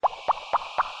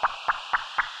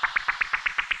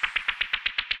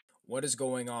What is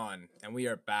going on? And we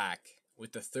are back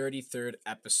with the 33rd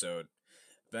episode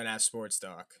of NF Sports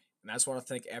Talk. And I just want to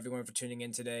thank everyone for tuning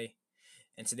in today.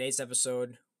 In today's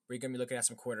episode, we're going to be looking at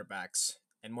some quarterbacks,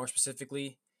 and more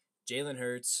specifically, Jalen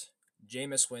Hurts,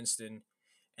 Jameis Winston,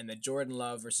 and the Jordan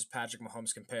Love versus Patrick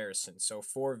Mahomes comparison. So,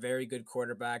 four very good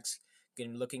quarterbacks. Going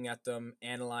to be looking at them,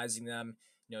 analyzing them.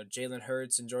 Jalen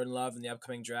Hurts and Jordan Love in the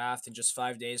upcoming draft in just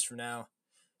 5 days from now.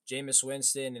 Jameis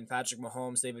Winston and Patrick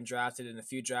Mahomes, they've been drafted in a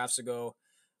few drafts ago.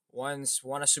 One's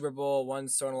won a Super Bowl,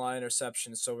 one's thrown a lot of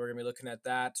interceptions. So we're going to be looking at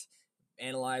that,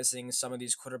 analyzing some of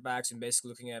these quarterbacks and basically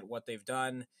looking at what they've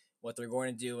done, what they're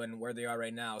going to do, and where they are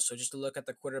right now. So just to look at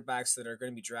the quarterbacks that are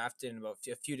going to be drafted in about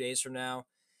a few days from now,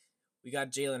 we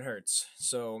got Jalen Hurts.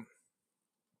 So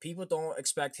people don't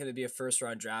expect him to be a first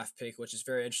round draft pick, which is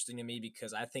very interesting to me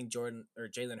because I think Jordan or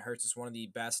Jalen Hurts is one of the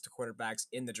best quarterbacks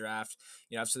in the draft.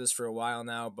 I've said this for a while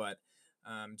now, but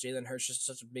Jalen Hurts is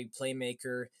such a big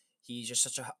playmaker. He's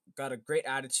just got a great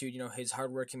attitude. His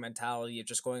hardworking mentality of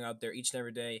just going out there each and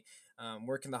every day,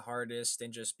 working the hardest,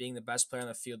 and just being the best player on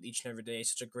the field each and every day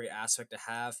is such a great aspect to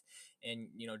have. And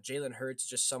Jalen Hurts is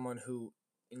just someone who.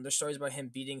 There's stories about him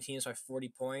beating teams by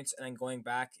 40 points and then going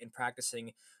back and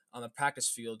practicing on the practice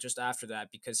field just after that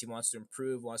because he wants to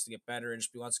improve, wants to get better, and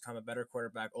just wants to become a better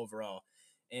quarterback overall.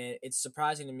 And it's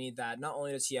surprising to me that not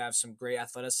only does he have some great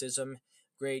athleticism,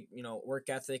 great work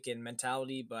ethic and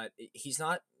mentality, but he's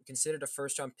not considered a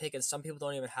first round pick, and some people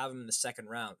don't even have him in the second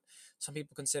round. Some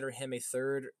people consider him a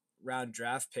third round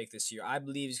draft pick this year. I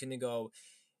believe he's going to go.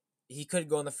 He could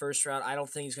go in the first round. I don't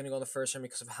think he's going to go in the first round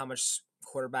because of how much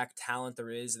quarterback talent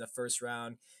there is in the first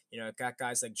round. Got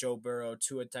guys like Joe Burrow,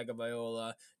 Tua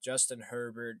Tagovailoa, Justin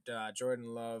Herbert, Jordan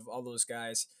Love, all those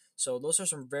guys. So those are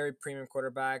some very premium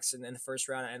quarterbacks in the first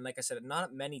round. And like I said,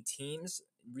 not many teams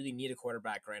really need a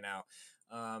quarterback right now.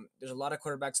 There's a lot of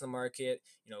quarterbacks in the market.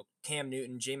 Cam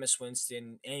Newton, Jameis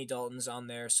Winston, Andy Dalton's on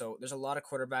there. So there's a lot of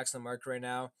quarterbacks in the market right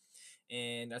now.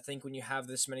 And I think when you have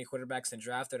this many quarterbacks in the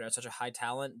draft that are at such a high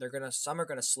talent, some are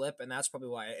gonna slip, and that's probably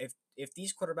why. If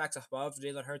these quarterbacks above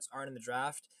Jalen Hurts aren't in the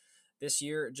draft this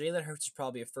year, Jalen Hurts is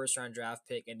probably a first round draft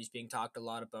pick, and he's being talked a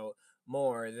lot about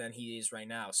more than he is right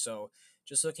now. So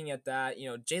just looking at that,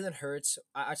 Jalen Hurts,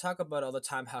 I talk about all the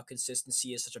time how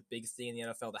consistency is such a big thing in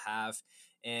the NFL to have.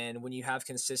 And when you have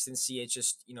consistency, it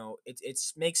just, it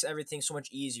makes everything so much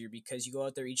easier because you go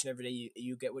out there each and every day,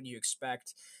 you get what you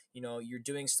expect. You're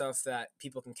doing stuff that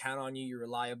people can count on you. You're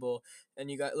reliable, and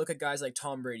look at guys like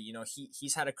Tom Brady.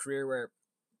 He's had a career where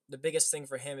the biggest thing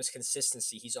for him is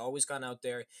consistency. He's always gone out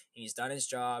there and he's done his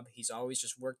job. He's always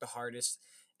just worked the hardest,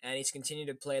 and he's continued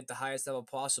to play at the highest level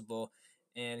possible.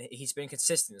 And he's been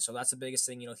consistent, so that's the biggest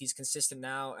thing. He's consistent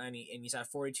now, and he's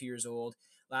at 42 years old.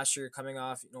 Last year, coming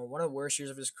off one of the worst years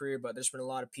of his career, but there's been a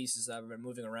lot of pieces that have been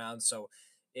moving around, so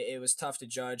it was tough to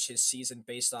judge his season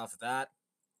based off of that.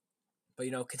 But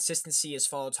consistency has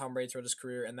followed Tom Brady throughout his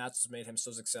career, and that's what made him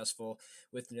so successful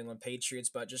with the New England Patriots.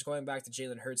 But just going back to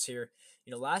Jalen Hurts here,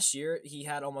 last year he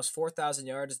had almost 4,000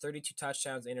 yards, 32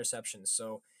 touchdowns, and interceptions.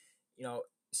 So,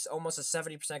 almost a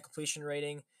 70% completion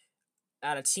rating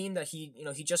at a team that he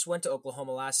just went to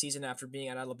Oklahoma last season after being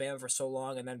at Alabama for so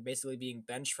long and then basically being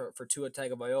benched for Tua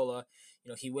Tagovailoa.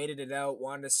 He waited it out,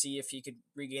 wanted to see if he could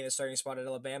regain a starting spot at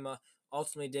Alabama.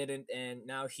 Ultimately didn't, and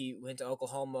now he went to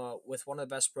Oklahoma with one of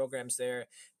the best programs there,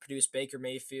 produced Baker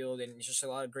Mayfield, and just a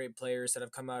lot of great players that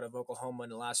have come out of Oklahoma in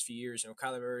the last few years.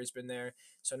 Kyler Murray's been there,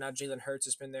 so now Jalen Hurts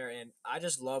has been there, and I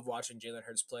just love watching Jalen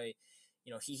Hurts play.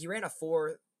 He ran a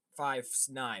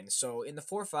 4.59, so in the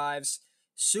 4.5s,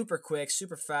 super quick,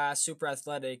 super fast, super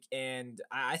athletic, and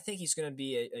I think he's going to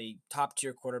be a top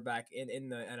tier quarterback in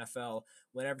the NFL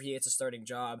whenever he gets a starting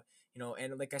job.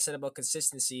 And like I said about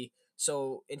consistency,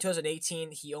 so in 2018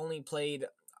 he only played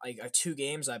like 2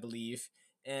 games, I believe,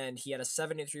 and he had a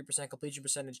 73% completion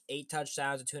percentage, 8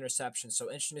 touchdowns and 2 interceptions. So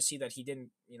interesting to see that he didn't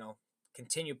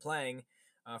continue playing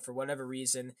for whatever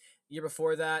reason. Year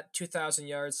before that, 2,000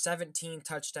 yards, 17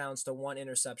 touchdowns to 1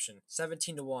 interception,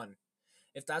 17-1.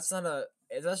 If that's not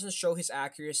it doesn't show his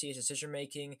accuracy, his decision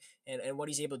making, and what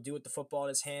he's able to do with the football in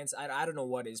his hands. I don't know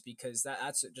what is, because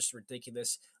that's just a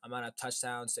ridiculous amount of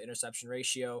touchdowns to interception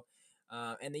ratio.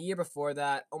 And the year before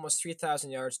that, almost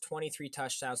 3,000 yards, 23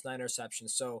 touchdowns, 9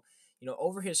 interceptions. So,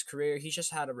 over his career, he's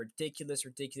just had a ridiculous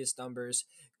numbers,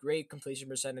 great completion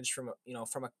percentage from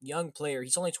a young player.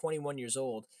 He's only 21 years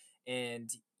old, and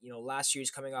last year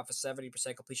he's coming off a 70%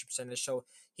 completion percentage. So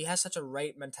he has such a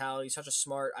right mentality, such a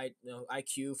smart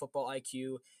IQ, football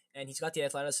IQ, and he's got the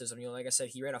athleticism. Like I said,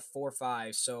 he ran a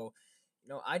 4.5. So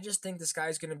I just think this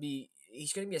guy's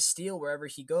he's gonna be a steal wherever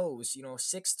he goes.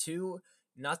 6'2",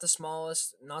 not the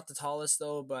smallest, not the tallest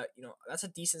though, but that's a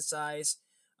decent size.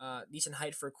 decent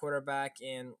height for a quarterback,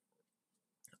 and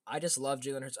I just love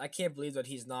Jalen Hurts. I can't believe that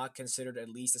he's not considered at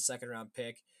least a second round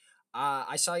pick.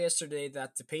 I saw yesterday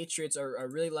that the Patriots are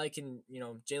really liking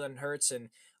Jalen Hurts, and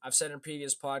I've said in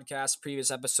previous podcasts,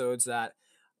 previous episodes that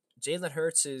Jalen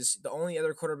Hurts is the only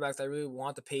other quarterback that I really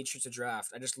want the Patriots to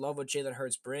draft. I just love what Jalen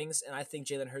Hurts brings, and I think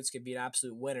Jalen Hurts could be an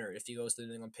absolute winner if he goes to the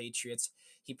New England Patriots.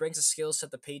 He brings a skill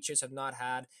set the Patriots have not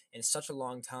had in such a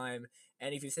long time.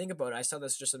 And if you think about it, I saw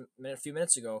this just a few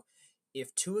minutes ago.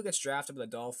 If Tua gets drafted by the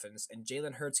Dolphins and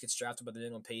Jalen Hurts gets drafted by the New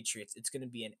England Patriots, it's going to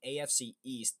be an AFC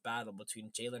East battle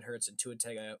between Jalen Hurts and Tua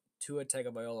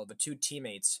Tagovailoa, the two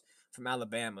teammates from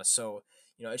Alabama. So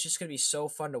it's just going to be so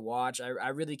fun to watch. I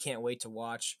really can't wait to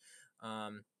watch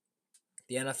um,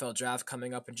 the NFL draft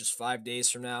coming up in just 5 days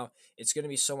from now. It's going to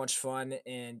be so much fun,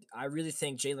 and I really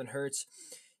think Jalen Hurts,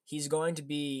 he's going to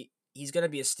be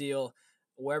a steal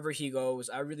wherever he goes.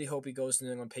 I really hope he goes to the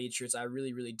New England Patriots. I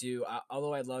really, really do.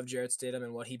 Although I love Jarrett Stidham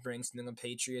and what he brings to the New England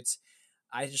Patriots,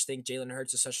 I just think Jalen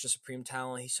Hurts is such a supreme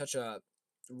talent. He's such a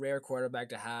rare quarterback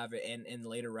to have in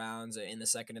later rounds, in the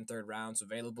second and third rounds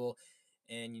available.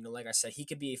 And like I said, he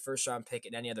could be a first round pick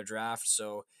in any other draft.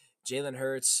 So Jalen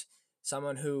Hurts,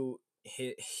 someone who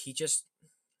he just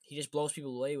blows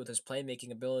people away with his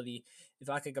playmaking ability. If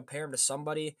I could compare him to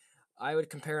somebody, I would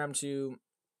compare him to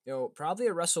probably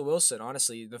a Russell Wilson.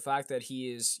 Honestly, the fact that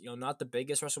he is not the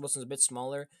biggest, Russell Wilson's a bit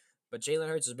smaller, but Jalen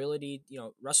Hurts' ability,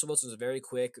 Russell Wilson's very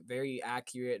quick, very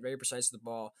accurate, very precise with the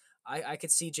ball. I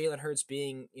could see Jalen Hurts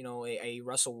being a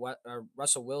Russell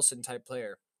Wilson type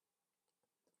player.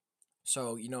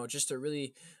 So just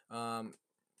a um,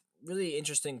 really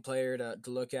interesting player to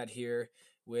look at here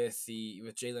with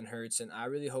Jalen Hurts, and I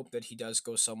really hope that he does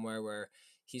go somewhere where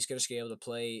he's going to be able to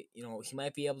play. He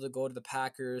might be able to go to the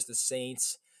Packers, the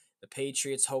Saints, the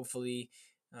Patriots, hopefully,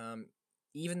 um,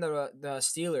 even the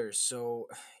Steelers. So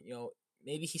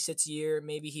maybe he sits a year,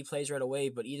 maybe he plays right away,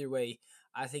 but either way,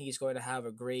 I think he's going to have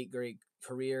a great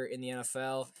career in the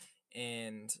NFL,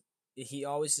 and he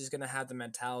always is going to have the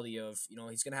mentality of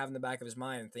he's going to have in the back of his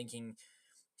mind thinking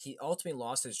he ultimately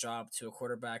lost his job to a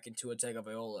quarterback and to a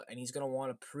Tagovailoa, and he's going to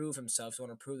want to prove himself. He's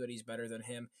going to prove that he's better than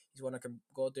him. He's going to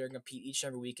go out there and compete each and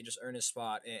every week and just earn his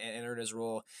spot and earn his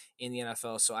role in the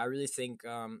NFL. So I really think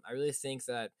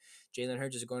that Jalen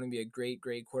Hurts is going to be a great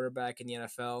quarterback in the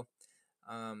NFL.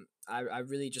 I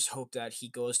really just hope that he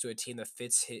goes to a team that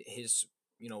fits his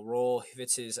role,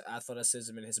 fits his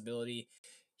athleticism and his ability.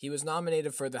 He was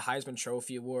nominated for the Heisman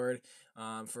Trophy Award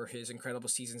for his incredible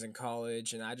seasons in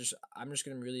college, and I'm just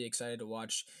gonna be really excited to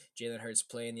watch Jalen Hurts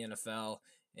play in the NFL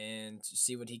and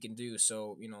see what he can do.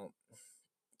 So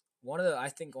I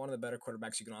think one of the better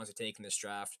quarterbacks you can honestly take in this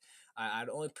draft.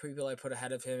 The only people I put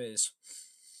ahead of him is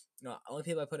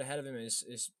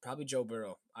probably Joe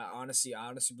Burrow. I honestly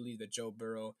believe that Joe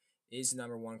Burrow is the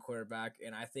number one quarterback,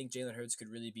 and I think Jalen Hurts could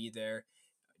really be there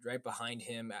right behind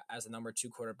him as the number two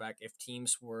quarterback. If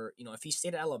teams were, if he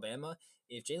stayed at Alabama,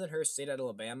 if Jalen Hurts stayed at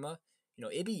Alabama,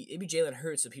 it'd be Jalen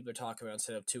Hurts that people are talking about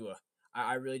instead of Tua.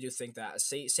 I really do think that.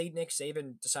 Say Nick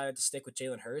Saban decided to stick with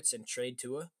Jalen Hurts and trade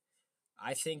Tua.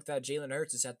 I think that Jalen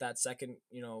Hurts is at that second,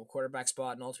 quarterback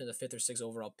spot and ultimately the fifth or sixth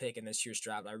overall pick in this year's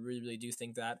draft. I really, really do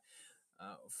think that.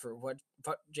 For what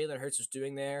Jalen Hurts was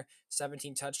doing there,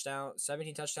 17 touchdowns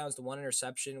to one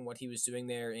interception. What he was doing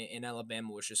there in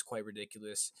Alabama was just quite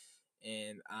ridiculous,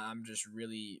 and I'm just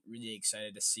really, really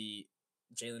excited to see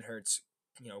Jalen Hurts,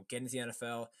 get into the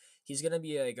NFL. He's gonna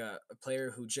be like a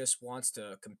player who just wants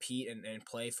to compete and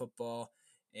play football.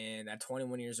 And at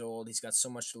 21 years old, he's got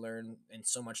so much to learn and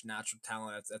so much natural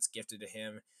talent that's gifted to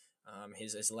him.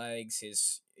 His legs,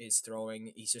 his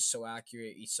throwing, he's just so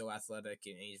accurate. He's so athletic,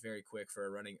 and he's very quick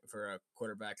for a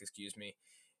quarterback. Excuse me.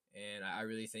 And I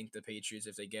really think the Patriots,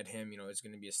 if they get him, it's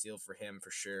going to be a steal for him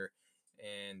for sure.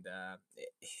 And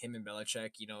him and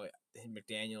Belichick, and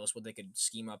McDaniels, what they could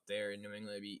scheme up there in New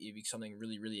England, it'd be something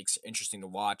really, really interesting to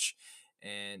watch,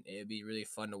 and it'd be really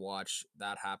fun to watch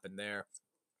that happen there.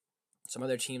 Some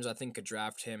other teams I think could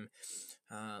draft him.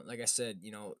 Like I said,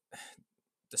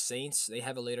 the Saints, they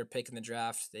have a later pick in the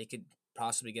draft. They could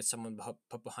possibly get someone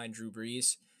put behind Drew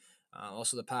Brees.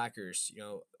 Also, the Packers,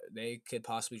 they could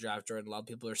possibly draft Jordan Love.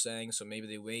 People are saying so. Maybe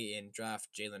they wait and draft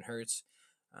Jalen Hurts.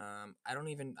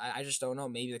 I just don't know.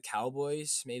 Maybe the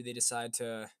Cowboys. Maybe they decide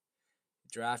to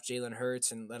draft Jalen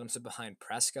Hurts and let him sit behind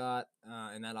Prescott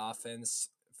in that offense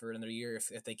for another year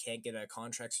if they can't get a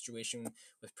contract situation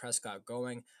with Prescott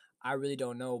going. I really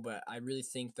don't know, but I really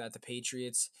think that the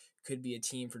Patriots could be a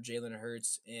team for Jalen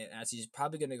Hurts, and as he's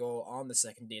probably going to go on the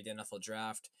second day of the NFL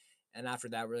draft. And after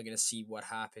that, we're going to see what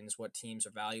happens, what teams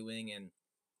are valuing, and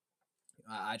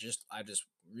I just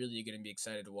really going to be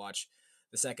excited to watch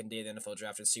the second day of the NFL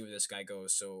draft and see where this guy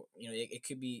goes. So it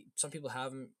could be some people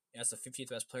have him as the 50th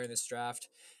best player in this draft.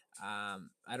 I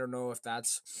don't know if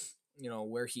that's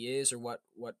where he is or what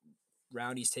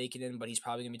round he's taken in, but he's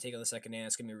probably gonna be taken on the second day. And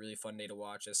it's gonna be a really fun day to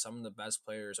watch as some of the best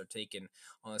players are taken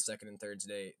on the second and third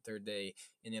day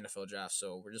in the NFL draft.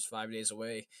 So we're just 5 days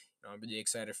away. I'm really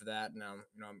excited for that, and I'm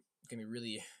gonna be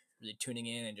really tuning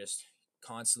in and just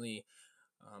constantly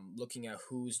looking at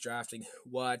who's drafting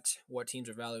what teams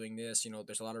are valuing this.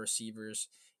 There's a lot of receivers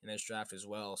in this draft as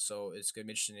well, so it's gonna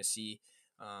be interesting to see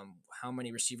how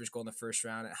many receivers go in the first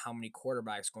round and how many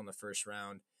quarterbacks go in the first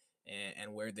round,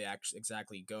 and where they actually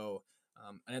exactly go.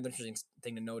 Another interesting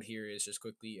thing to note here is just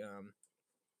quickly,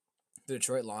 the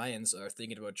Detroit Lions are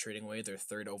thinking about trading away their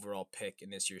third overall pick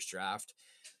in this year's draft.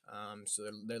 So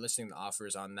they're listening to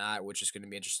offers on that, which is going to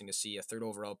be interesting to see. A third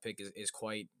overall pick is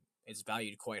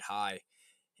valued quite high,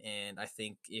 and I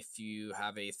think if you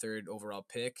have a third overall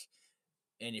pick,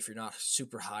 and if you're not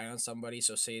super high on somebody,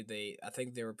 so say I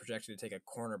think they were projected to take a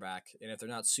cornerback, and if they're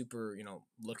not super,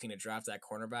 looking to draft that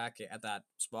cornerback at that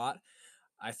spot,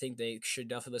 I think they should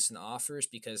definitely listen to offers,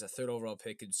 because a third overall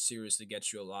pick could seriously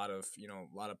get you a lot of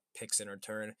picks in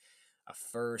return. A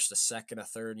first, a second, a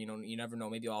third. You never know.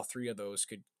 Maybe all three of those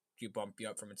could bump you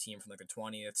up from a team from like the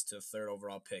 20th to the third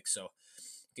overall pick. So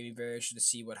it's gonna be very interesting to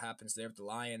see what happens there with the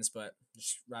Lions. But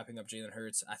just wrapping up Jalen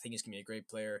Hurts, I think he's gonna be a great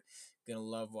player. Gonna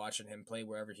love watching him play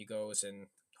wherever he goes, and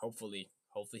hopefully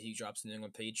he drops the New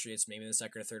England Patriots maybe in the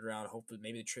second or third round. Hopefully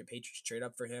maybe the Patriots trade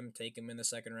up for him, take him in the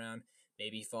second round.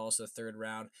 Maybe he falls to the third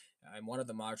round. And one of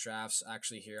the mock drafts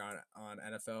actually here on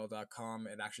NFL.com,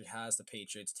 it actually has the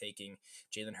Patriots taking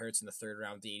Jalen Hurts in the third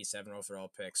round with the 87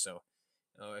 overall pick. So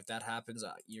if that happens,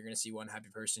 you're going to see one happy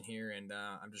person here. And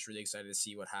I'm just really excited to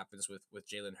see what happens with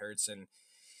Jalen Hurts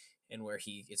and where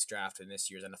he gets drafted in this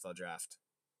year's NFL draft.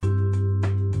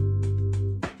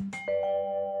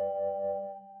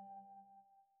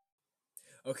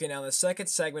 Okay, now the second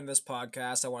segment of this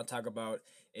podcast I want to talk about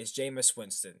is Jameis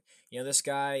Winston. This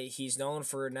guy, he's known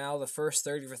for now the first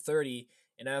 30 for 30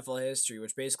 in NFL history,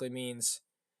 which basically means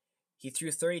he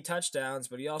threw 30 touchdowns,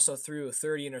 but he also threw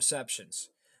 30 interceptions.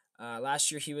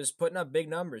 Last year, he was putting up big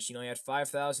numbers. He had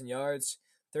 5,000 yards,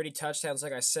 30 touchdowns,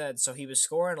 like I said, so he was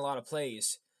scoring a lot of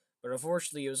plays. But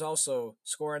unfortunately, he was also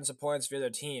scoring some points for the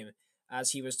other team,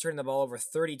 as he was turning the ball over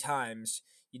 30 times.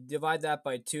 You divide that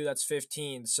by 2, that's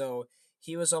 15. So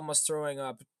he was almost throwing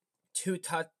up two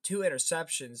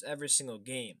interceptions every single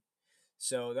game.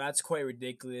 So that's quite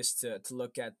ridiculous to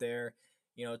look at there.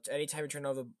 Anytime you turn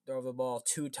over the ball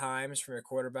 2 times from your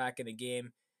quarterback in a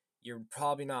game, you're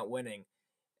probably not winning.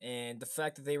 And the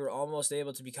fact that they were almost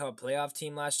able to become a playoff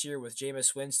team last year with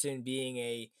Jameis Winston being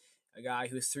a guy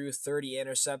who threw 30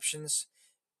 interceptions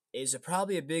is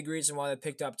probably a big reason why they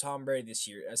picked up Tom Brady this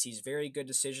year, as he's a very good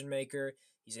decision maker.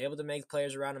 He's able to make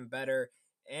players around him better,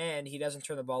 and he doesn't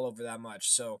turn the ball over that much.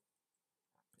 So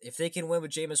if they can win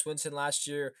with Jameis Winston last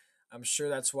year, I'm sure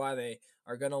that's why they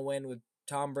are going to win with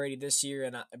Tom Brady this year.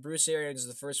 And Bruce Arians is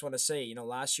the first one to say,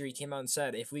 last year he came out and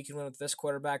said, if we can win with this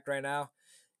quarterback right now,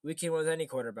 we can win with any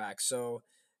quarterback. So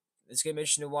it's going to be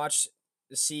interesting to watch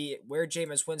to see where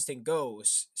Jameis Winston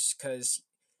goes, because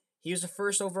he was the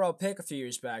first overall pick a few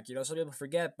years back. Some people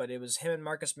forget, but it was him and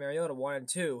Marcus Mariota, 1 and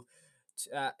 2,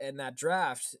 in that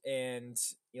draft. And,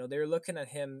 they were looking at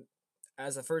him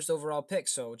as the first overall pick.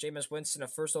 So Jameis Winston, a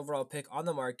first overall pick on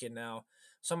the market now.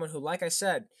 Someone who, like I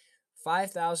said,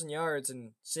 5,000 yards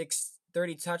and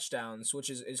 30 touchdowns, which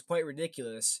is quite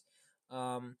ridiculous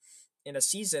in a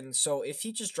season. So if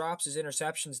he just drops his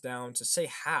interceptions down to, say,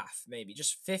 half, maybe,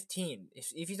 just 15.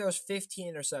 If he throws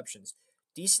 15 interceptions,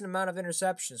 decent amount of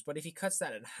interceptions, but if he cuts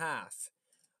that in half,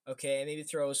 okay, and maybe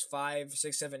throws 5,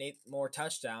 6, 7, 8 more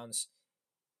touchdowns,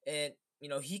 and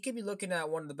he could be looking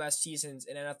at one of the best seasons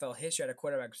in NFL history at a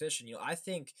quarterback position. I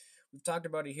think we've talked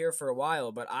about it here for a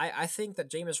while, but I think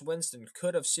that Jameis Winston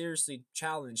could have seriously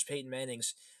challenged Peyton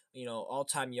Manning's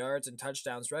all-time yards and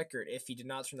touchdowns record if he did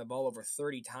not turn the ball over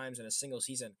 30 times in a single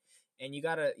season. And you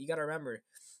gotta remember,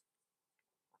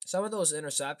 some of those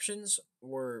interceptions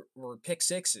were pick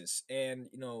sixes, and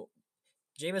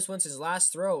Jameis Winston's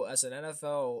last throw as an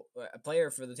NFL player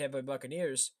for the Tampa Bay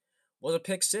Buccaneers was a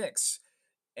pick six.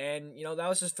 And, that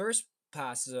was his first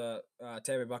pass as a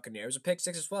Tampa Bay Buccaneer. It was a pick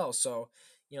six as well. So,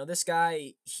 this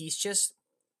guy, he's just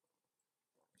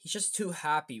too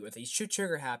happy with it. He's too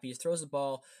trigger happy. He throws the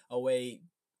ball away,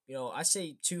 I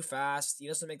say too fast. He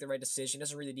doesn't make the right decision. He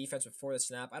doesn't read the defense before the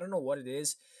snap. I don't know what it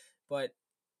is, but,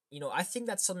 I think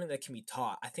that's something that can be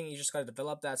taught. I think you just got to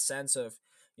develop that sense of,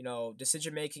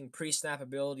 decision making, pre snap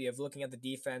ability of looking at the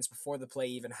defense before the play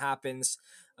even happens,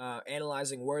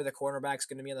 analyzing where the cornerback's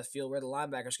going to be on the field, where the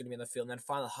linebacker's going to be on the field, and then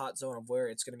find the hot zone of where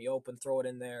it's going to be open, throw it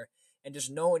in there, and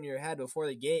just know in your head before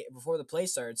the play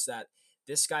starts that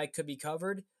this guy could be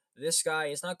covered, this guy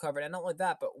is not covered, and not like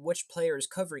that, but which player is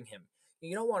covering him.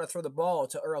 You don't want to throw the ball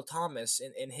to Earl Thomas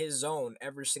in his zone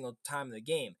every single time in the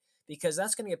game because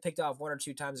that's going to get picked off one or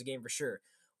two times a game for sure.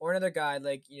 Or another guy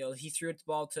he threw the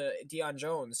ball to Deion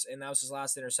Jones and that was his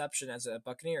last interception as a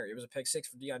Buccaneer. It was a pick six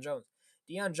for Deion Jones.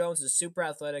 Deion Jones is a super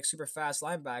athletic, super fast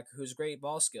linebacker who's great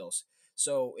ball skills.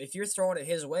 So if you're throwing it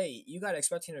his way, you got to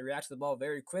expect him to react to the ball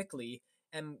very quickly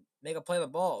and make a play on the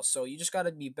ball. So you just got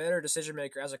to be better decision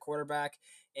maker as a quarterback.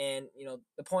 And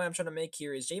the point I'm trying to make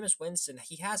here is Jameis Winston.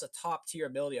 He has a top tier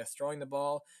ability of throwing the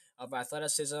ball, of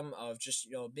athleticism, of just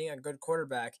being a good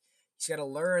quarterback. He's got to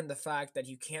learn the fact that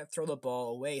you can't throw the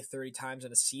ball away 30 times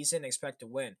in a season and expect to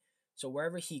win. So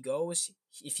wherever he goes,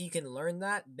 if he can learn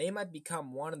that, they might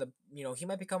become one of the he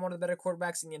might become one of the better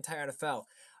quarterbacks in the entire NFL.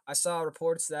 I saw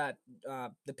reports that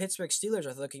the Pittsburgh Steelers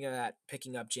are looking at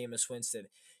picking up Jameis Winston,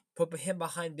 put him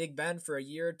behind Big Ben for a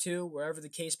year or two, wherever the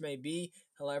case may be,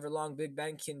 however long Big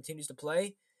Ben continues to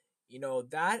play.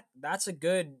 That's a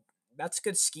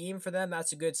good scheme for them.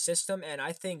 That's a good system, and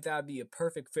I think that would be a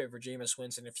perfect fit for Jameis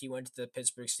Winston if he went to the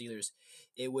Pittsburgh Steelers.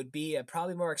 It would be a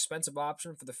probably more expensive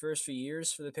option for the first few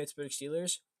years for the Pittsburgh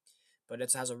Steelers, but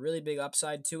it has a really big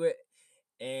upside to it.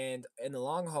 And in the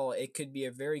long haul, it could be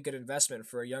a very good investment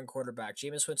for a young quarterback.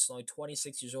 Jameis Winston, only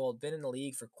 26 years old, been in the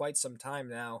league for quite some time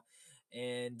now.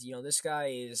 And, this guy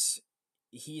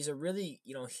he's a really,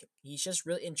 he's just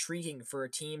really intriguing for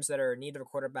teams that are in need of a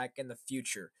quarterback in the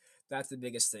future. That's the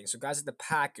biggest thing. So guys like the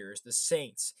Packers, the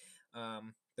Saints,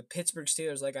 the Pittsburgh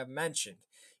Steelers, like I've mentioned,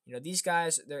 these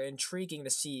guys, they're intriguing to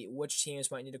see which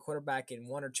teams might need a quarterback in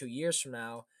 1 or 2 years from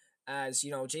now. As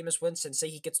Jameis Winston, say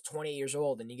he gets 28 years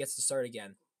old and he gets to start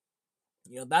again.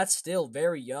 That's still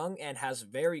very young and has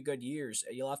very good years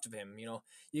left of him.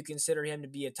 You consider him to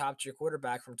be a top tier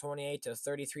quarterback from 28 to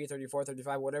 33, 34,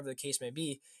 35, whatever the case may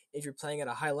be, if you're playing at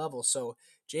a high level. So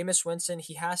Jameis Winston,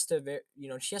 he has to, he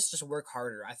has to just work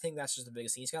harder. I think that's just the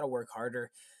biggest thing. He's got to work harder.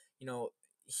 You know,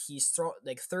 he's thrown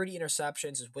like 30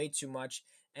 interceptions is way too much.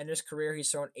 And in his career,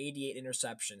 he's thrown 88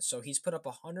 interceptions. So he's put up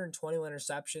 121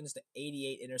 interceptions to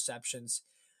 88 interceptions.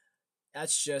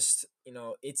 That's just,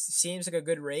 it seems like a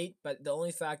good rate, but the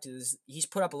only fact is he's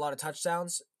put up a lot of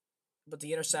touchdowns, but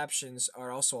the interceptions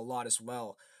are also a lot as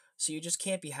well. So you just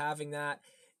can't be having that.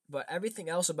 But everything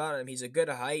else about him, he's a good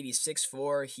height. He's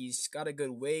 6'4". He's got a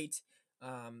good weight.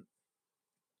 Um,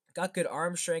 got good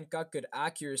arm strength. Got good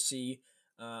accuracy.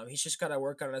 He's just got to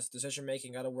work on his decision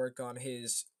making. Got to work on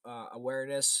his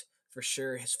awareness for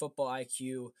sure. His football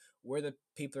IQ, where the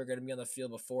people are going to be on the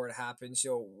field before it happens.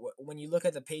 When you look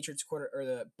at the Patriots or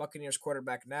the Buccaneers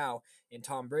quarterback now in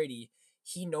Tom Brady,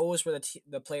 he knows where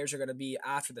the players are going to be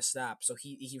after the snap. So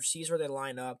he sees where they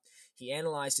line up. He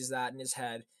analyzes that in his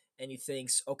head, and he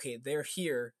thinks, okay, they're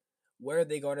here. Where are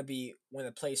they going to be when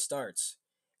the play starts?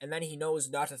 And then he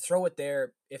knows not to throw it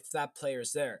there if that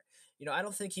player's there. I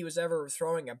don't think he was ever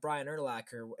throwing at Brian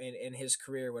Urlacher in his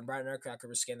career when Brian Urlacher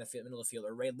was scanning the middle of the field,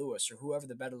 or Ray Lewis, or whoever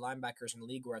the better linebackers in the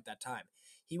league were at that time.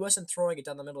 He wasn't throwing it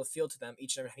down the middle of the field to them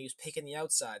each and every time. He was picking the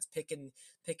outsides,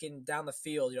 picking down the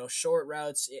field, short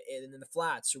routes in the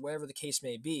flats, or whatever the case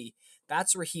may be.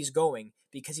 That's where he's going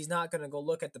because he's not going to go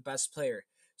look at the best player.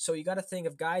 So you got to think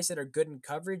of guys that are good in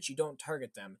coverage, you don't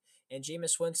target them. And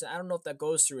Jameis Winston, I don't know if that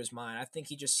goes through his mind. I think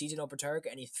he just sees an open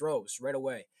target and he throws right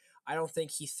away. I don't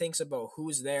think he thinks about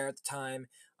who's there at the time,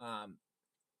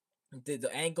 the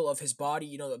angle of his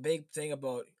body. The big thing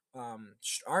about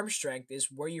arm strength is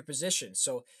where you're positioned.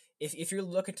 So if you're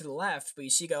looking to the left, but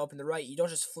you see a guy open the right, you don't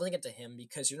just fling it to him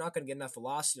because you're not going to get enough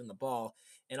velocity on the ball.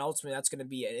 And ultimately, that's going to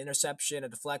be an interception, a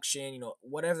deflection,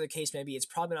 whatever the case may be. It's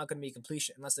probably not going to be a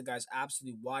completion unless the guy's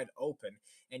absolutely wide open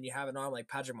and you have an arm like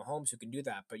Patrick Mahomes who can do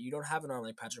that. But you don't have an arm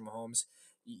like Patrick Mahomes.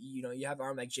 You have an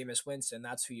arm like Jameis Winston.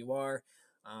 That's who you are.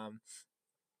 Um,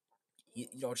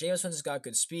 Jameis Winston's got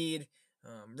good speed,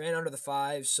 ran under the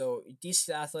five, so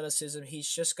decent athleticism. He's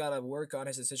just got to work on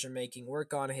his decision making,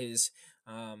 work on his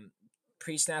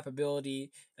pre-snap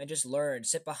ability, and just learn.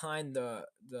 Sit behind the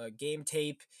game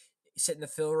tape, sit in the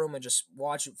film room, and just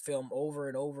watch film over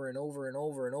and over and over and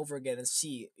over and over again, and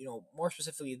see. More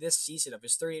specifically, this season of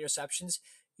his 30 interceptions.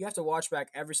 You have to watch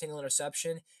back every single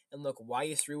interception and look why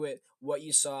you threw it, what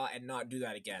you saw, and not do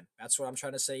that again. That's what I'm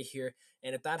trying to say here.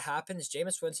 And if that happens,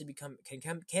 Jameis Winston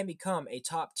can become a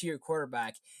top tier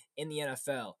quarterback in the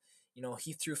NFL.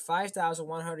 He threw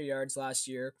 5,100 yards last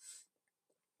year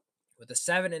with a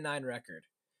 7-9 record.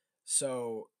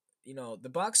 So the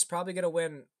Bucks probably gonna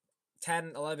win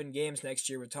 10, 11 games next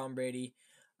year with Tom Brady.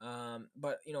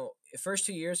 But first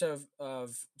 2 years of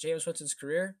James Winston's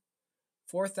career,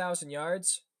 4,000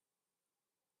 yards,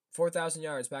 4,000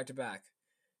 yards back to back,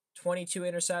 22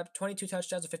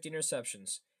 touchdowns and 15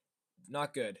 interceptions.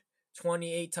 Not good.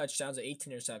 28 touchdowns and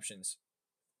 18 interceptions.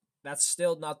 That's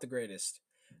still not the greatest.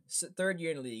 Third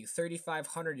year in the league,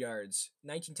 3,500 yards,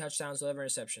 19 touchdowns, 11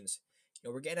 interceptions.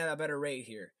 We're getting at a better rate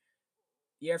here.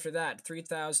 Year after that,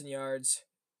 3,000 yards,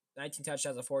 19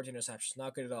 touchdowns, and 14 interceptions.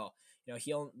 Not good at all.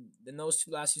 He in those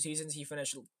last 2 seasons he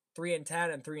finished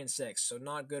 3-10 and 3-6, so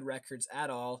not good records at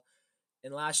all.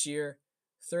 And last year,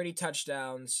 33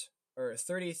 touchdowns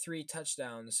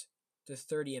to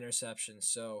 30 interceptions.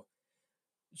 So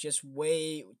just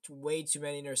way too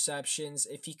many interceptions.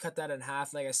 If he cut that in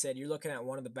half, like I said, you're looking at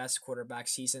one of the best quarterback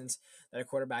seasons that a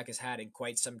quarterback has had in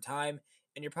quite some time,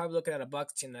 and you're probably looking at a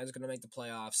Bucs team that is going to make the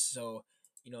playoffs. So,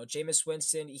 Jameis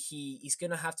Winston, he's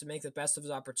going to have to make the best of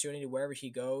his opportunity wherever he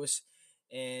goes,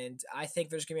 and I think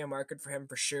there's going to be a market for him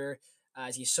for sure,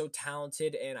 as he's so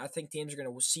talented, and I think teams are going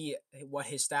to see what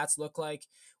his stats look like,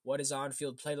 what his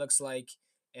on-field play looks like,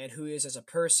 and who he is as a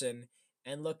person,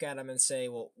 and look at him and say,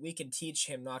 well, we can teach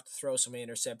him not to throw so many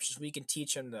interceptions. We can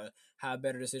teach him to have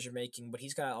better decision making, but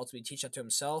he's got to ultimately teach that to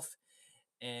himself.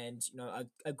 And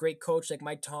a great coach like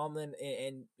Mike Tomlin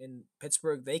in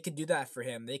Pittsburgh, they could do that for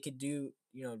him. They could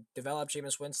develop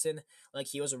Jameis Winston like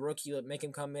he was a rookie, make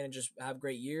him come in and just have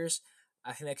great years.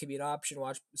 I think that could be an option.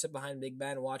 Sit behind Big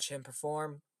Ben, watch him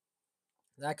perform.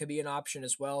 That could be an option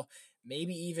as well.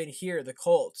 Maybe even here, the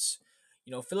Colts.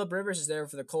 Philip Rivers is there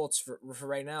for the Colts for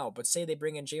right now. But say they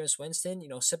bring in Jameis Winston,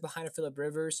 sit behind a Philip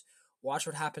Rivers, watch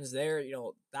what happens there.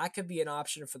 That could be an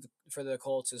option for the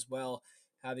Colts as well,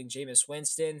 having Jameis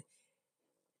Winston.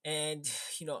 And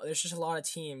there's just a lot of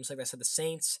teams. Like I said, the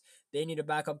Saints, they need a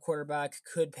backup quarterback.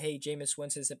 Could pay Jameis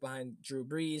Winston to sit behind Drew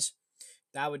Brees.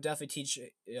 That would definitely teach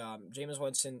Jameis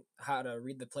Winston how to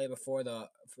read the play before the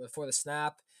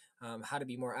snap, how to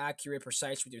be more accurate,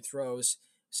 precise with your throws.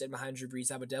 Sitting behind Drew Brees,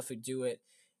 that would definitely do it.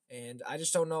 And I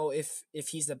just don't know if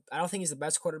he's I don't think he's the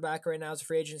best quarterback right now as a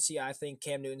free agency. I think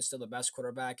Cam Newton's still the best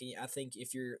quarterback, and I think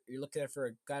if you're looking at for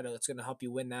a guy that's going to help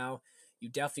you win now, you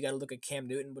definitely got to look at Cam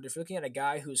Newton. But if you're looking at a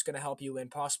guy who's going to help you win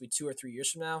possibly 2 or 3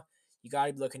 years from now, you got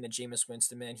to be looking at Jameis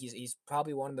Winston. Man, he's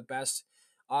probably one of the best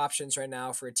options right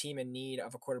now for a team in need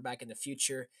of a quarterback in the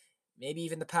future. Maybe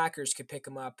even the Packers could pick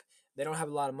him up. They don't have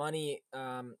a lot of money.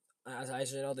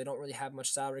 As you know, they don't really have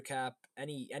much salary cap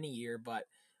any year, but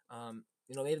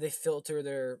maybe they filter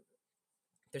their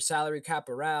salary cap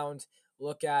around,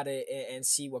 look at it, and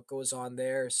see what goes on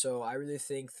there. So I really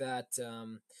think that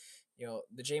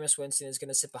the Jameis Winston is going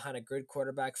to sit behind a good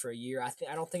quarterback for a year.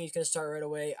 I don't think he's going to start right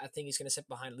away. I think he's going to sit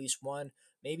behind at least 1,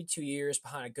 maybe 2 years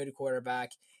behind a good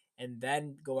quarterback, and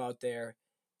then go out there.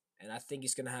 And I think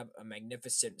he's going to have a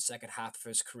magnificent second half of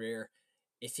his career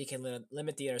if he can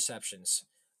limit the interceptions.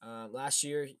 Last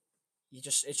year,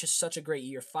 it's just such a great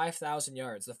year. 5,000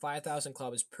 yards. The 5,000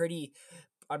 club is pretty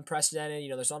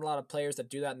unprecedented. There's not a lot of players that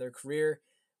do that in their career.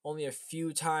 Only a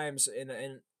few times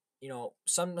in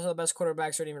some of the best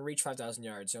quarterbacks don't even reach 5,000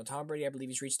 yards. Tom Brady, I believe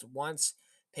he's reached it once.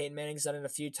 Peyton Manning's done it a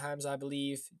few times, I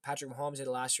believe. Patrick Mahomes did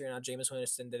it last year, and now Jameis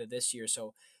Winston did it this year.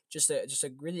 So just a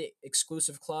really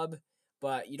exclusive club,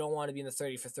 but you don't want to be in the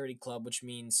 30 for 30 club, which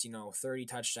means 30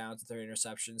 touchdowns and 30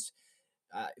 interceptions.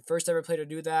 First ever player to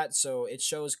do that, so it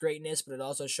shows greatness, but it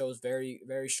also shows very,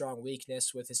 very strong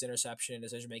weakness with his interception and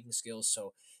decision making skills.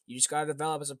 So you just got to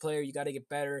develop as a player. You got to get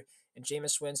better. And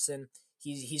Jameis Winston,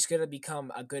 he's gonna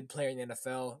become a good player in the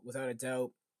NFL without a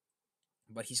doubt.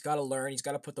 But he's got to learn. He's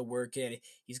got to put the work in.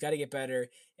 He's got to get better.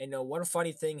 And one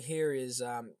funny thing here is,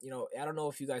 I don't know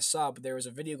if you guys saw, but there was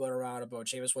a video going around about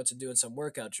Jameis Winston doing some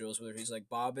workout drills where he's like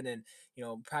bobbing and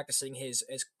practicing his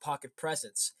pocket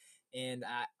presence. And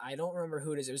I don't remember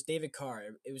who it is. It was David Carr.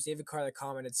 It was David Carr that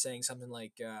commented saying something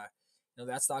like,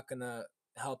 that's not gonna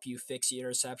help you fix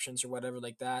your interceptions or whatever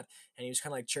like that. And he was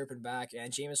kind of like chirping back.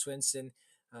 And Jameis Winston,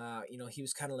 he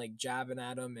was kind of like jabbing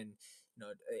at him and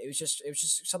it was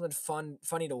just something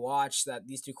funny to watch that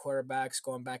these two quarterbacks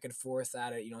going back and forth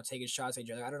at it, taking shots at each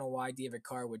other. I don't know why David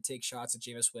Carr would take shots at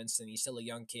Jameis Winston. He's still a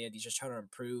young kid. He's just trying to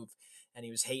improve, and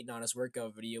he was hating on his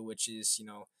workout video, which is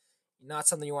not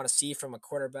something you want to see from a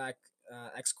quarterback,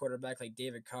 ex-quarterback like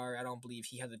David Carr. I don't believe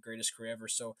he had the greatest career ever.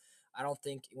 So I don't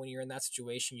think when you're in that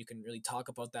situation you can really talk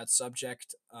about that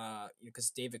subject because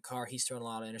David Carr, he's thrown a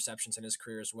lot of interceptions in his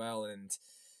career as well, and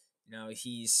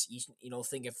he's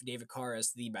think of David Carr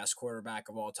as the best quarterback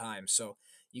of all time. So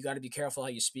you got to be careful how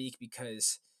you speak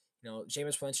because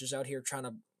Jameis Winston's out here trying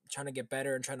to get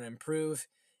better and trying to improve,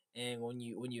 And when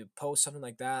you post something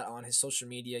like that on his social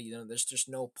media, there's just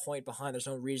no point behind. There's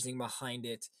no reasoning behind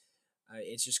it.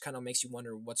 It just kind of makes you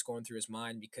wonder what's going through his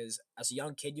mind, because as a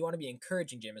young kid, you want to be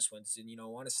encouraging Jameis Winston.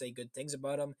 Want to say good things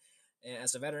about him. And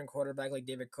as a veteran quarterback like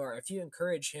David Carr, if you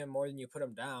encourage him more than you put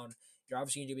him down, you're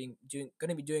obviously going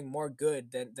to be doing more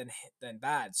good than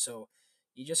bad. So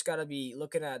you just got to be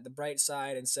looking at the bright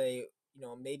side and say,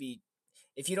 maybe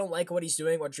if you don't like what he's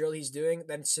doing, what drill he's doing,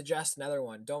 then suggest another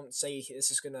one. Don't say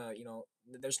this is gonna,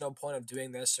 there's no point of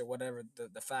doing this or whatever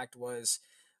the fact was.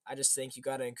 I just think you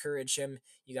got to encourage him.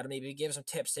 You got to maybe give him some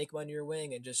tips, take him under your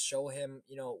wing, and just show him,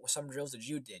 some drills that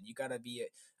you did. You got to be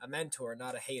a mentor,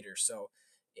 not a hater. So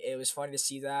it was funny to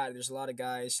see that. There's a lot of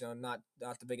guys, not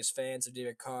the biggest fans of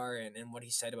David Carr and what he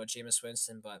said about Jameis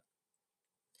Winston, but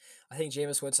I think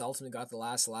Jameis Winston ultimately got the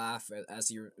last laugh as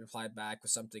he replied back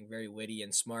with something very witty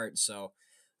and smart. So,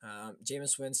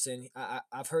 Jameis Winston,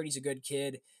 I've heard he's a good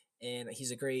kid and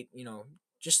he's a great,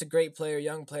 just a great player,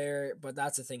 young player. But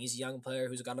that's the thing. He's a young player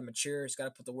who's got to mature. He's got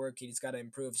to put the work in. He's got to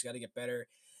improve. He's got to get better.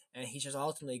 And he's just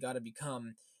ultimately got to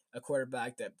become a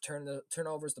quarterback that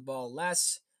turnovers the ball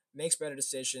less, makes better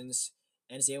decisions,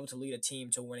 and is able to lead a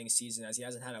team to a winning season, as he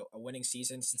hasn't had a winning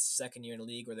season since the second year in the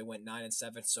league where they went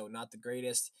 9-7. So not the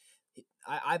greatest.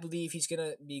 I believe he's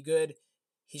gonna be good.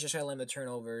 He's just gotta limit the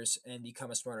turnovers and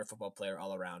become a smarter football player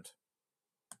all around.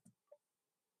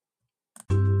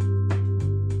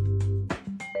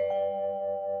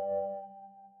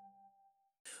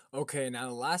 Okay, now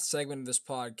the last segment of this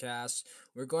podcast,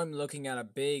 we're going to be looking at a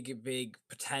big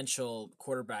potential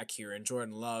quarterback here in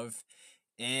Jordan Love,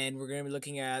 and we're going to be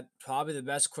looking at probably the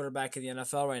best quarterback in the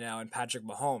NFL right now in Patrick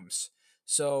Mahomes.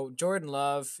 So Jordan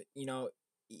Love,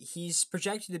 he's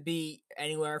projected to be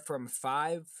anywhere from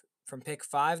pick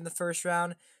 5 in the first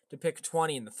round to pick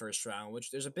 20 in the first round,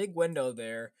 which there's a big window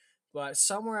there, but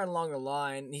somewhere along the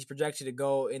line he's projected to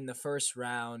go in the first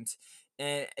round.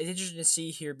 And it's interesting to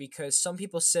see here because some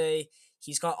people say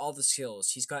he's got all the skills.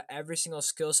 He's got every single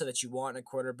skill set that you want in a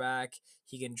quarterback.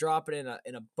 He can drop it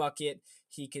in a bucket.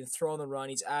 He can throw on the run.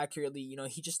 He's accurately,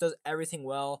 he just does everything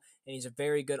well, and he's a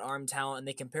very good arm talent. And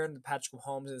they compare him to Patrick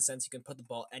Mahomes in the sense he can put the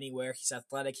ball anywhere. He's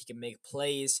athletic. He can make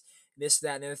plays. This,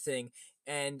 that, and the other thing.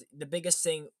 And the biggest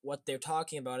thing, what they're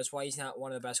talking about, is why he's not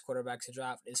one of the best quarterbacks to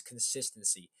draft, is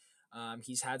consistency.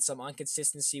 He's had some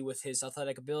inconsistency with his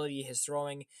athletic ability, his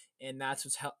throwing, and that's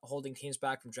what's holding teams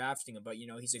back from drafting him. But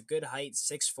he's a good height,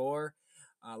 6'4".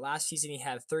 Last season he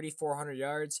had 3,400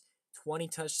 yards, 20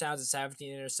 touchdowns, and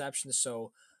 17 interceptions.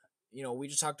 So we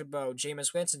just talked about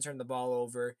Jameis Winston turning the ball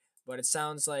over, but it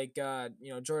sounds like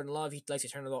Jordan Love, he'd like to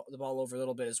turn the ball over a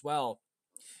little bit as well.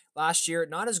 Last year,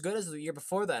 not as good as the year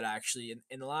before that, actually.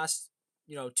 In the last,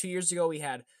 2 years ago, we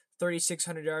had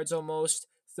 3,600 yards almost,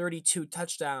 32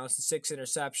 touchdowns, and 6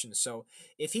 interceptions. So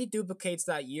if he duplicates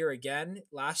that year again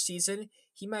last season,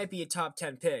 he might be a top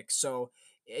 10 pick. So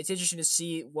it's interesting to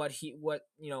see what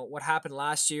happened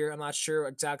last year. I'm not sure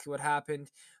exactly what happened,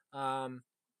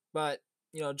 but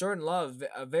Jordan Love,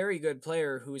 a very good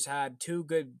player who's had two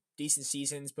good decent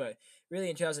seasons, but really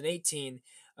in 2018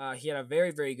 he had a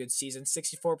very good season,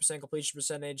 64% completion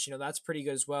percentage. That's pretty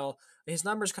good as well. His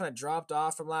numbers kind of dropped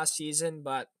off from last season,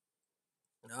 but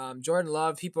Jordan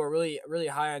Love, people are really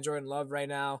high on Jordan Love right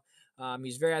now.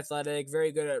 He's very athletic,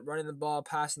 very good at running the ball,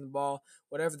 passing the ball,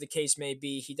 whatever the case may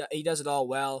be. He does it all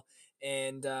well.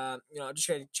 And I'm just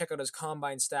gonna check out his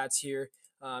combine stats here.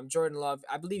 Jordan Love,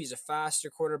 I believe he's a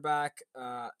faster quarterback.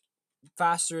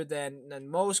 Faster than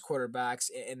most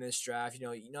quarterbacks in this draft.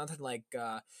 Nothing like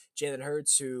Jalen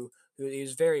Hurts, who he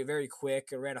was very quick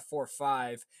and ran a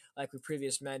 4.5 like we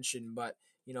previously mentioned. But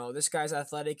this guy's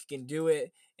athletic, he can do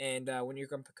it. And when you're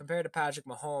compared to Patrick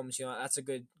Mahomes, that's a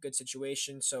good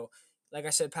situation. So, like I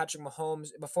said, Patrick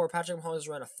Mahomes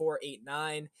ran a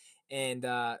 4.89,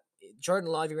 and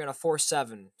Jordan Love he ran a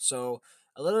 4.7. So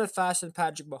a little bit faster than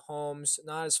Patrick Mahomes,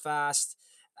 not as fast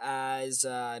as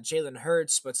Jalen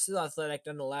Hurts, but still athletic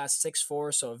nonetheless.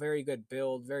 6'4", so a very good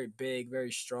build, very big,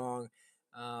 very strong.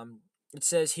 Um, it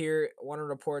says here, one of the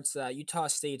reports that Utah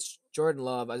State's Jordan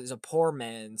Love is a poor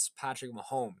man's Patrick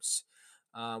Mahomes,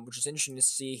 which is interesting to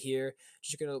see here.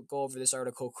 Just gonna go over this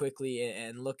article quickly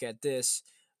and look at this.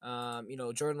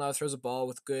 Jordan Love throws a ball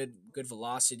with good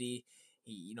velocity.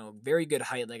 Very good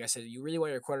height. Like I said, you really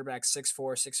want your quarterback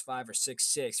 6'4", 6'5", or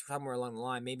 6'6", somewhere along the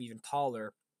line, maybe even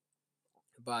taller.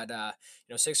 But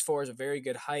 6'4" is a very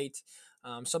good height.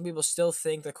 Some people still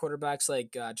think that quarterbacks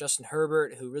like Justin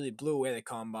Herbert, who really blew away the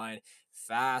combine,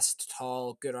 fast,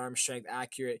 tall, good arm strength,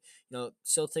 accurate.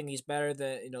 Still think he's better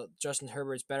than Justin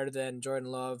Herbert's better than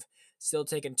Jordan Love. Still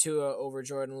taking Tua over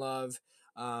Jordan Love.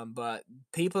 But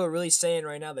people are really saying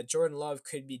right now that Jordan Love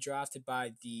could be drafted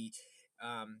by the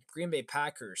Green Bay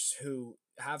Packers, who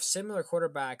have similar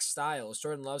quarterback styles.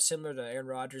 Jordan Love similar to Aaron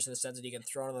Rodgers in the sense that he can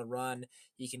throw on the run.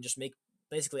 He can just make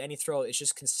basically any throw. It's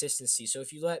just consistency. So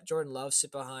if you let Jordan Love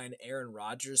sit behind Aaron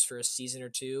Rodgers for a season or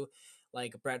two,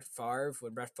 like Brett Favre,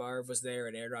 when Brett Favre was there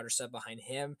and Aaron Rodgers sat behind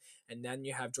him, and then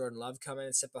you have Jordan Love come in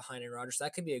and sit behind Aaron Rodgers,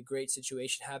 that could be a great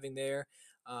situation having there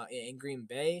in Green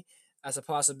Bay as a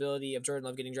possibility of Jordan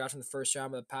Love getting drafted in the first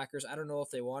round by the Packers. I don't know if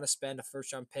they want to spend a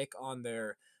first round pick on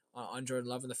their on Jordan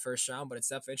Love in the first round, but it's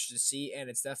definitely interesting to see, and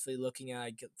it's definitely looking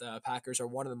at the Packers are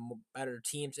one of the better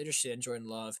teams interested in Jordan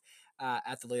Love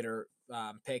at the later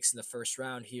picks in the first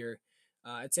round here.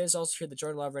 It says also here that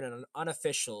Jordan Love ran an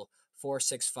unofficial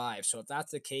 4.65. So if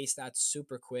that's the case, that's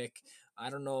super quick. I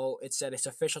don't know. It said its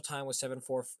official time was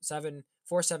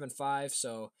 7.475.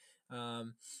 So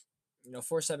um,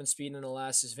 4.7 speed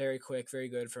nonetheless is very quick, very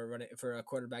good for a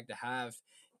quarterback to have.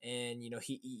 And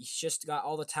he's just got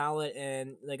all the talent.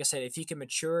 And like I said, if he can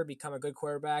mature, become a good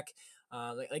quarterback,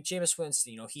 like Jameis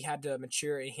Winston, he had to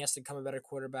mature and he has to become a better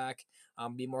quarterback,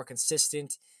 be more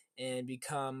consistent, and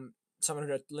become someone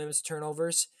who limits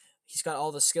turnovers. He's got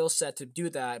all the skill set to do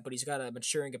that, but he's got to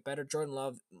mature and get better. Jordan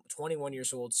Love, 21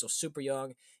 years old, so super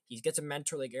young. He gets a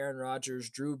mentor like Aaron Rodgers,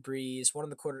 Drew Brees, one of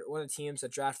the teams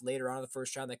that draft later on in the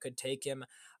first round that could take him.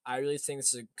 I really think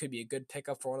could be a good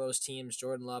pickup for one of those teams.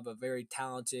 Jordan Love, a very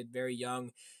talented, very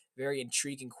young, very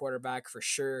intriguing quarterback for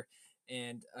sure.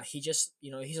 And he just,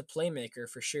 he's a playmaker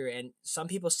for sure. And some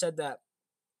people said that,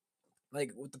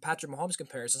 like with the Patrick Mahomes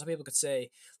comparison, some people could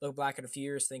say, look back in a few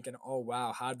years thinking, oh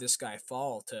wow, how did this guy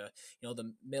fall to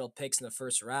the middle picks in the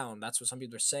first round? That's what some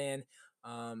people are saying.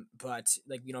 But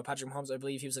like Patrick Mahomes, I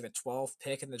believe he was like a 12th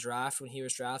pick in the draft when he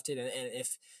was drafted, and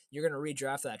if you're gonna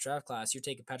redraft that draft class, you're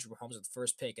taking Patrick Mahomes at the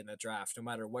first pick in the draft, no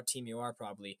matter what team you are,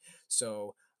 probably.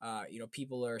 So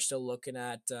people are still looking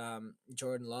at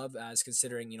Jordan Love as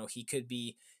considering he could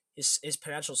be his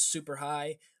potential super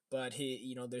high, but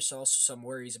there's also some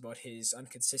worries about his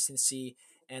inconsistency.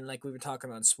 And like we've been talking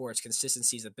about in sports,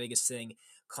 consistency is the biggest thing.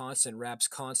 Constant reps,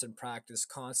 constant practice,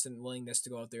 constant willingness to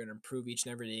go out there and improve each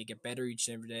and every day, get better each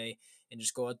and every day, and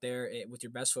just go out there with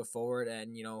your best foot forward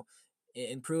and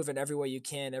improve in every way you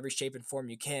can, every shape and form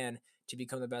you can to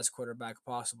become the best quarterback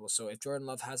possible. So if Jordan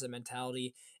Love has a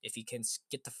mentality, if he can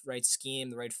get the right scheme,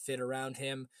 the right fit around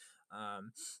him,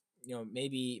 um,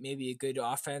 maybe a good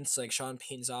offense like Sean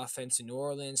Payton's offense in New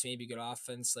Orleans, maybe a good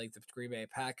offense like the Green Bay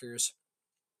Packers.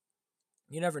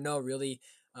 You never know, really.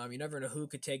 You never know who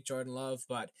could take Jordan Love,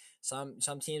 but some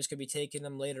teams could be taking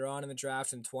them later on in the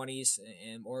draft in 20s,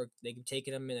 and or they could be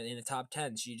taking them in the top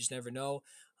 10s. You just never know.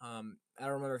 I don't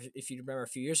remember if you remember a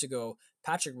few years ago,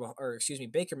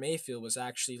 Baker Mayfield was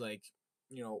actually like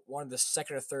one of the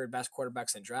second or third best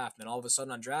quarterbacks in the draft, and all of a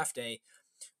sudden on draft day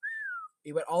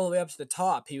he went all the way up to the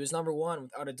top. He was number one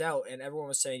without a doubt, and everyone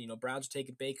was saying, Browns are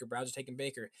taking Baker, Browns are taking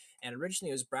Baker, and originally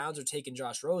it was Browns are taking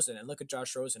Josh Rosen, and look at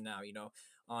Josh Rosen now,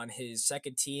 on his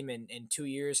second team in 2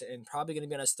 years, and probably going to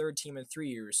be on his third team in 3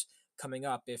 years coming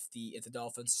up if the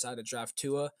Dolphins decide to draft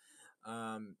Tua.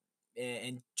 Um,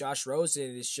 and Josh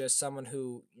Rosen is just someone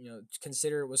who was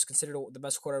considered the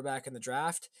best quarterback in the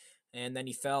draft, and then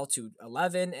he fell to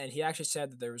 11, and he actually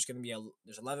said that there was going to be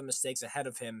there's 11 mistakes ahead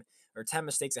of him or 10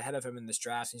 mistakes ahead of him in this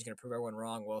draft, and he's going to prove everyone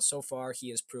wrong. Well, so far, he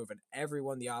has proven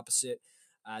everyone the opposite,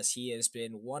 as he has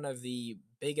been one of the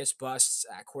biggest busts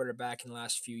at quarterback in the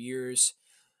last few years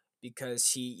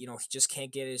because he just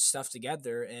can't get his stuff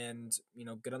together and,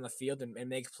 get on the field and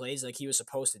make plays like he was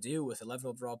supposed to do with 11th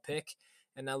overall pick.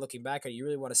 And now looking back at it, you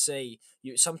really want to say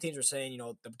some teams are saying,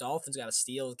 the Dolphins got to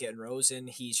steal getting Rosen.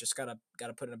 He's just got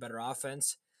to put in a better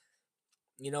offense.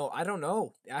 I don't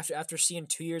know. After seeing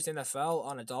 2 years in the NFL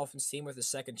on a Dolphins team with a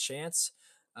second chance,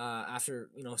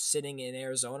 after sitting in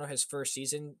Arizona, his first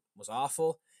season was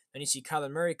awful. Then you see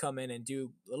Kyler Murray come in and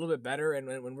do a little bit better and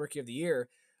win Rookie of the Year.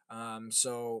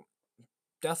 So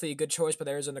definitely a good choice by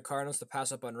the Arizona Cardinals to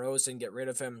pass up on Rosen, get rid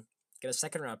of him, get a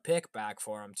second round pick back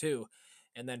for him too,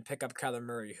 and then pick up Kyler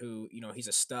Murray, who he's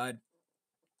a stud.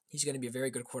 He's going to be a very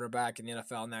good quarterback in the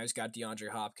NFL. Now he's got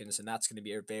DeAndre Hopkins, and that's going to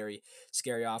be a very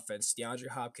scary offense. DeAndre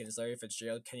Hopkins, Larry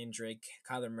Fitzgerald, Kenyon Drake,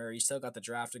 Kyler Murray, still got the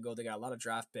draft to go. They got a lot of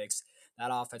draft picks. That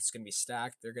offense is going to be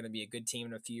stacked. They're going to be a good team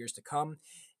in a few years to come.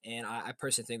 And I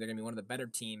personally think they're going to be one of the better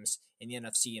teams in the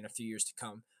NFC in a few years to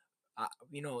come.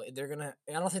 They're going to,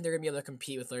 I don't think they're going to be able to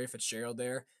compete with Larry Fitzgerald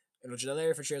there.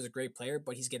 Larry Fitzgerald's a great player,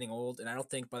 but he's getting old, and I don't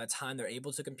think by the time they're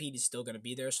able to compete, he's still going to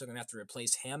be there, so they're going to have to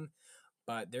replace him.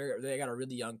 But they got a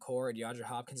really young core. DeAndre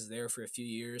Hopkins is there for a few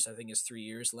years. I think it's 3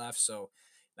 years left. So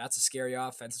that's a scary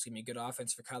offense. It's gonna be a good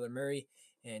offense for Kyler Murray.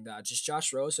 And just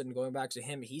Josh Rosen, going back to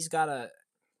him, he's got to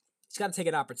take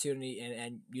an opportunity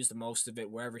and use the most of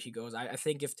it wherever he goes. I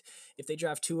think if they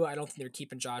draft Tua, I don't think they're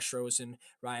keeping Josh Rosen,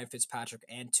 Ryan Fitzpatrick,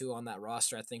 and Tua on that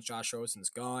roster. I think Josh Rosen's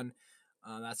gone.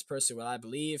 That's personally what I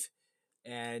believe.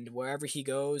 And wherever he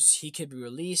goes, he could be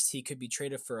released. He could be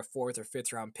traded for a fourth or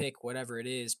fifth round pick, whatever it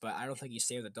is. But I don't think he's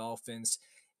staying with the Dolphins.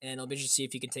 And I'll be interested to see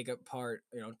if he can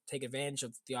take advantage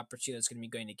of the opportunity that's going to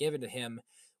be given to him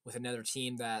with another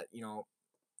team that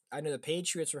I know the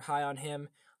Patriots were high on him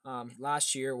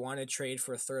last year, wanted to trade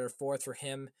for a third or fourth for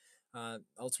him.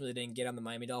 Ultimately, didn't get him. The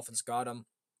Miami Dolphins got him.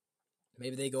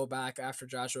 Maybe they go back after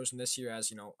Josh Rosen this year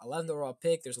as 11th overall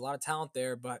pick. There's a lot of talent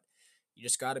there, but you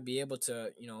just got to be able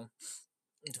to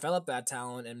develop that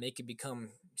talent and make it become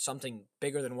something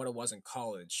bigger than what it was in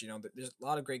college. There's a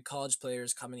lot of great college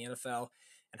players come in the NFL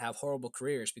and have horrible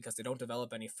careers because they don't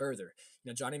develop any further.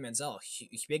 Johnny Manziel,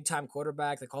 big time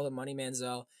quarterback. They called him Money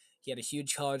Manziel. He had a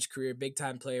huge college career, big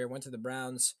time player. Went to the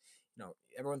Browns.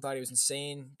 Everyone thought he was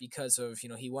insane because of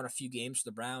he won a few games for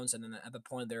the Browns, and then at the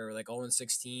point they were like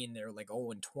 0-16, they were like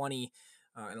 0-20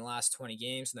 in the last 20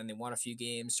 games, and then they won a few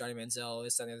games. Johnny Manziel,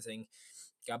 this, that, and the other thing,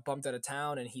 got bumped out of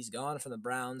town, and he's gone from the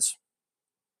Browns,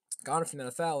 gone from the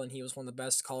NFL, and he was one of the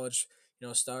best college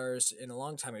stars in a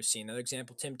long time I've seen. Another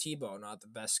example, Tim Tebow, not the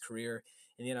best career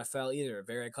in the NFL either. A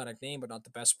very iconic name, but not the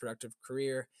best productive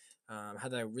career.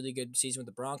 Had a really good season with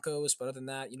the Broncos, but other than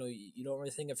that, you don't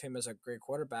really think of him as a great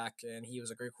quarterback, and he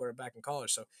was a great quarterback in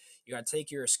college. So you got to take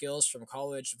your skills from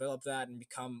college, develop that, and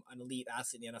become an elite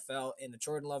athlete in the NFL. And the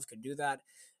Jordan Love could do that.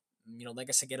 Like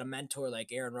I said, get a mentor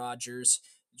like Aaron Rodgers,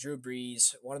 Drew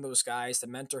Brees, one of those guys to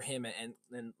mentor him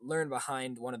and learn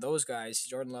behind one of those guys.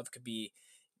 Jordan Love could be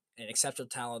an exceptional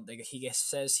talent. Like he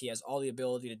says he has all the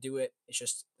ability to do it. It's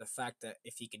just the fact that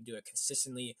if he can do it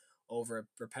consistently over a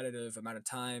repetitive amount of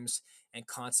times and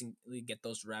constantly get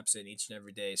those reps in each and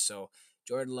every day. So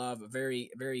Jordan Love, a very,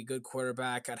 very good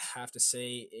quarterback. I'd have to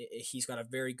say he's got a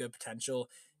very good potential.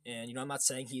 And I'm not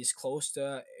saying he's close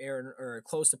to Aaron or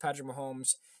close to Patrick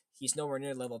Mahomes. He's nowhere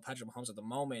near the level of Patrick Mahomes at the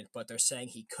moment, but they're saying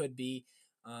he could be,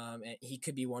 and he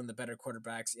could be one of the better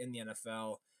quarterbacks in the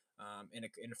NFL in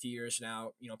a few years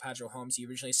now. Patrick Mahomes, he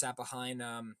originally sat behind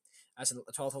as a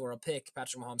 12th overall pick.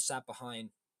 Patrick Mahomes sat behind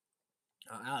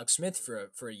Alex Smith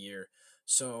for a year.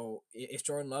 So if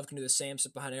Jordan Love can do the same,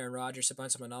 sit behind Aaron Rodgers, sit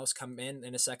behind someone else, come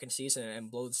in a second season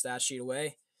and blow the stat sheet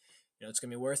away, it's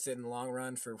gonna be worth it in the long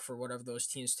run for whatever those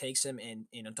teams takes him. And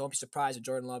don't be surprised if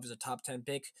Jordan Love is a top 10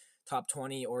 pick, top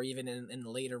 20, or even in the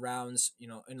later rounds.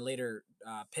 In later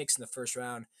picks in the first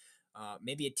round.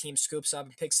 Maybe a team scoops up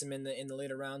and picks him in the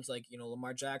later rounds, like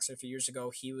Lamar Jackson a few years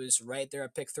ago. He was right there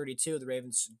at pick 32. The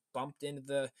Ravens bumped into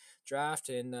the draft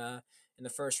in the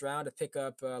first round to pick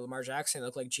up Lamar Jackson. They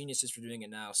look like geniuses for doing it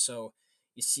now. So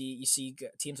you see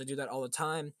teams that do that all the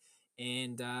time,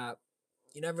 and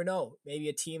you never know. Maybe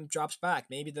a team drops back.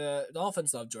 Maybe the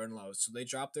Dolphins love Jordan Love, so they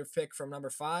drop their pick from number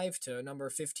 5 to number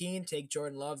 15. Take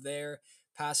Jordan Love there,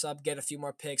 pass up, get a few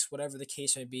more picks, whatever the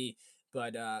case may be.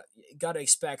 But you got to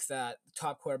expect that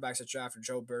top quarterbacks at draft are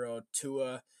Joe Burrow,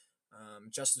 Tua,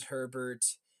 Justin Herbert,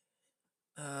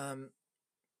 um,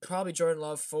 probably Jordan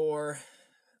Love 4.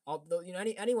 Although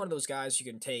any one of those guys you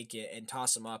can take and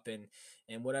toss them up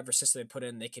and whatever system they put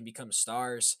in, they can become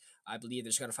stars. I believe they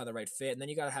just got to find the right fit, and then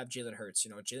you got to have Jalen Hurts.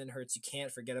 Jalen Hurts, you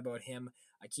can't forget about him.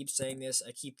 I keep saying this,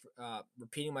 I keep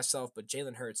repeating myself, but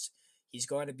Jalen Hurts, he's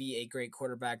going to be a great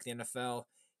quarterback in the NFL.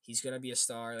 He's going to be a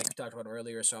star, like we talked about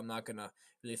earlier. So I'm not gonna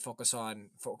really focus on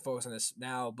this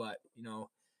now, but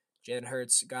Jalen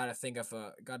Hurts, got to think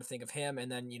of him,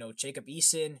 and then Jacob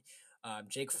Eason,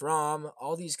 Jake Fromm,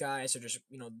 all these guys are just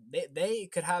they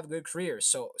could have good careers.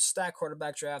 So stack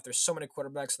quarterback draft. There's so many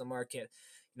quarterbacks in the market.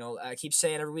 I keep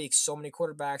saying every week, so many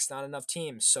quarterbacks, not enough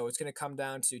teams. So it's going to come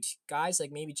down to guys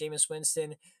like maybe Jameis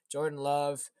Winston, Jordan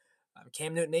Love,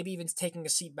 Cam Newton, maybe even taking a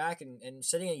seat back and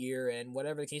sitting a year and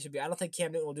whatever the case would be. I don't think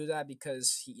Cam Newton will do that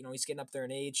because he's getting up there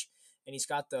in age and he's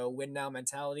got the win now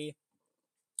mentality.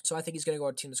 So I think he's going to go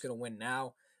to a team that's going to win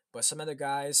now. But some other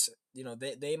guys,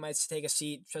 they might take a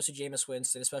seat, especially Jameis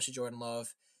Winston, especially Jordan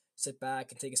Love, sit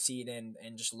back and take a seat and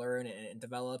just learn and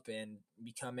develop and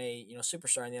become a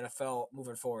superstar in the NFL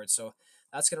moving forward. So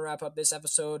that's going to wrap up this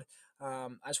episode. I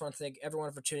just want to thank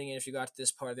everyone for tuning in. If you got to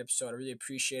this part of the episode, I really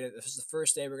appreciate it. This is the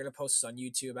first day we're going to post this on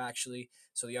YouTube, actually.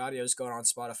 So the audio is going on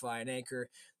Spotify and Anchor.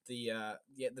 The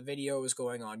video is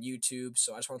going on YouTube.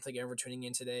 So I just want to thank everyone for tuning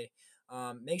in today.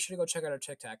 Make sure to go check out our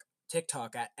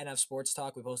TikTok at NF Sports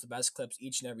Talk. We post the best clips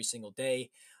each and every single day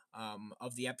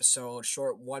of the episode.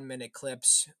 Short 1 minute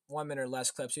clips, 1 minute or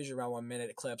less clips, usually around 1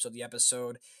 minute clips of the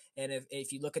episode. And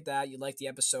if you look at that, you like the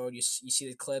episode, you see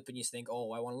the clip and you think,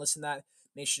 oh, I want to listen to that,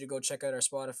 Make sure to go check out our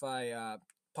Spotify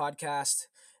podcast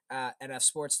at NF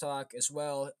Sports Talk as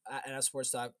well at NF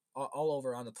Sports Talk all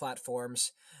over on the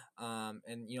platforms.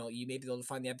 And you may be able to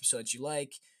find the episodes you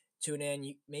like. Tune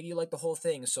in. Maybe you like the whole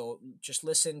thing, so just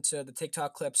listen to the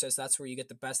TikTok clips, as that's where you get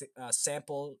the best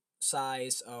sample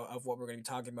size of what we're going to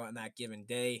be talking about in that given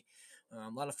day. A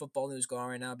lot of football news going on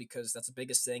right now because that's the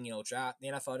biggest thing. The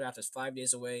NFL draft is 5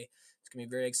 days away. It's gonna be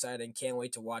very exciting. Can't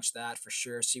wait to watch that for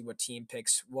sure. See what team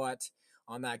picks what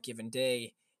on that given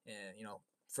day. And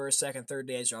first, second, third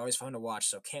days are always fun to watch.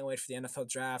 So can't wait for the NFL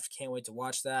draft. Can't wait to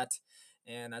watch that.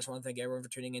 And I just want to thank everyone for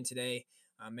tuning in today.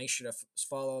 Make sure to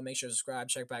follow, make sure to subscribe,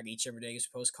 check back each every day. We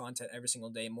post content every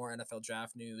single day. More NFL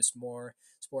draft news, more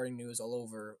sporting news all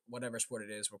over. Whatever sport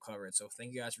it is, we'll cover it. So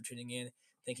thank you guys for tuning in.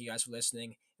 Thank you guys for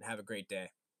listening, and have a great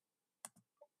day.